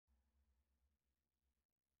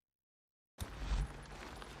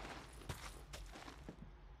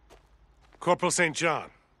Corporal St. John,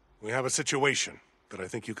 we have a situation that I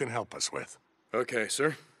think you can help us with. Okay,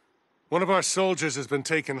 sir. One of our soldiers has been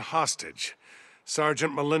taken hostage.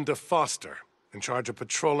 Sergeant Melinda Foster, in charge of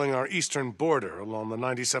patrolling our eastern border along the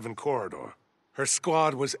 97 corridor. Her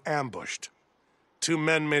squad was ambushed. 2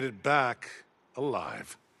 men made it back,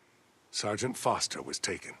 alive. Sergeant Foster was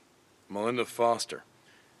taken. Melinda Foster.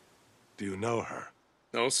 Do you know her?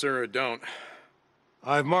 No, sir, I don't.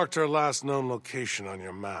 I've marked her last known location on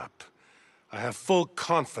your map. I have full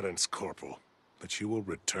confidence, Corporal, that you will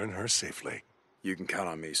return her safely. You can count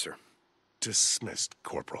on me, sir. Dismissed,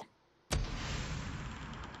 Corporal.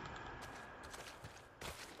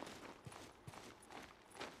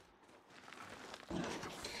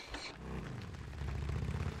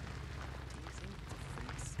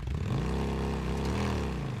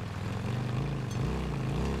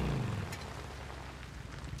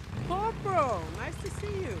 Corporal, nice to see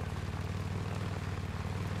you.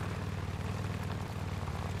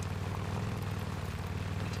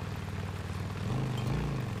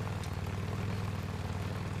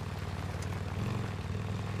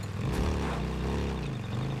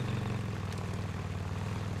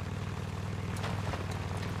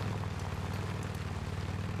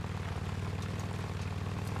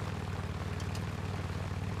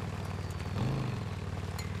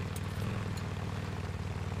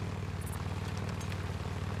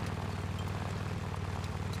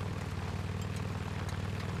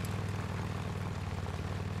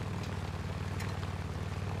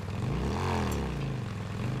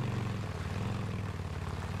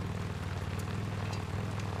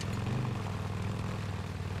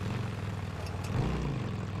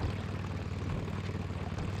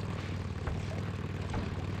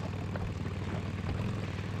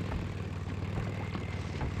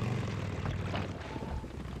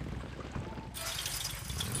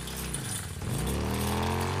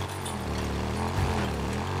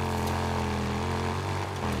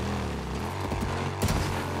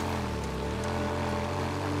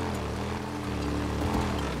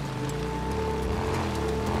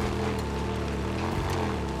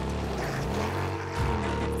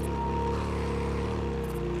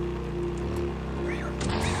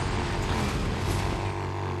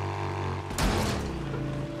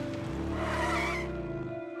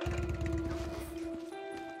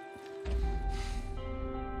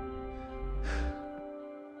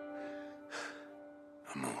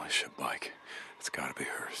 A militia bike. It's gotta be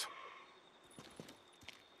hers.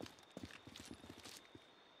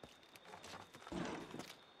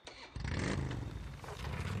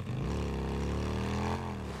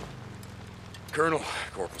 Colonel,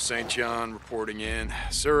 Corporal St. John reporting in.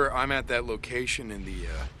 Sir, I'm at that location and the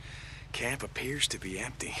camp appears to be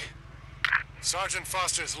empty. Sergeant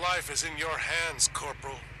Foster's life is in your hands,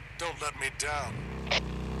 Corporal. Don't let me down.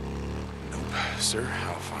 Nope, sir,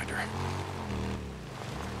 I'll find her.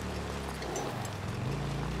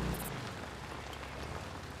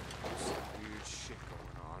 Weird shit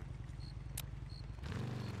going on.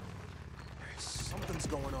 Something's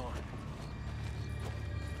going on.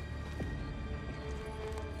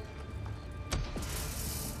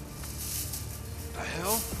 The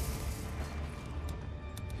hell?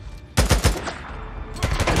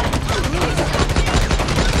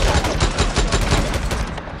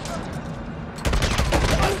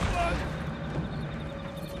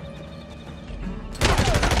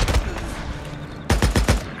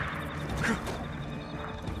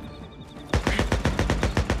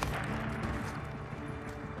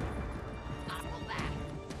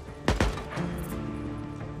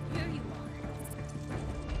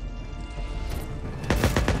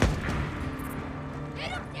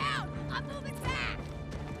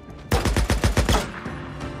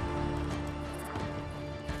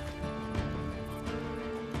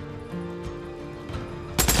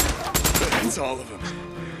 That's all of them.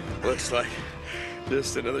 Looks like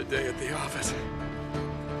just another day at the office.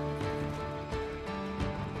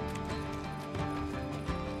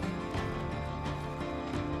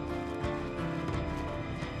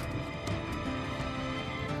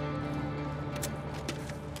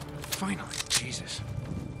 Finally, Jesus.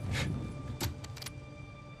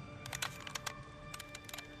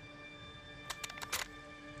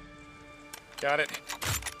 Got it.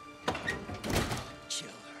 Kill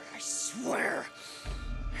her, I swear.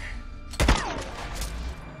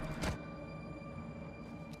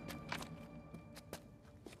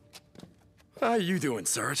 How you doing,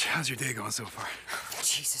 Sarge? How's your day going so far?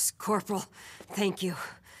 Jesus, Corporal, thank you.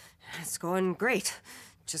 It's going great.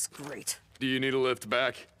 Just great. Do you need a lift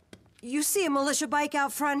back? You see a militia bike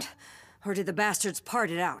out front? Or did the bastards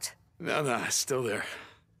part it out? No, it's still there.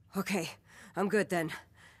 Okay, I'm good then.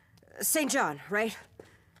 St. John, right?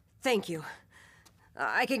 Thank you.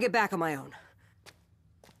 I can get back on my own.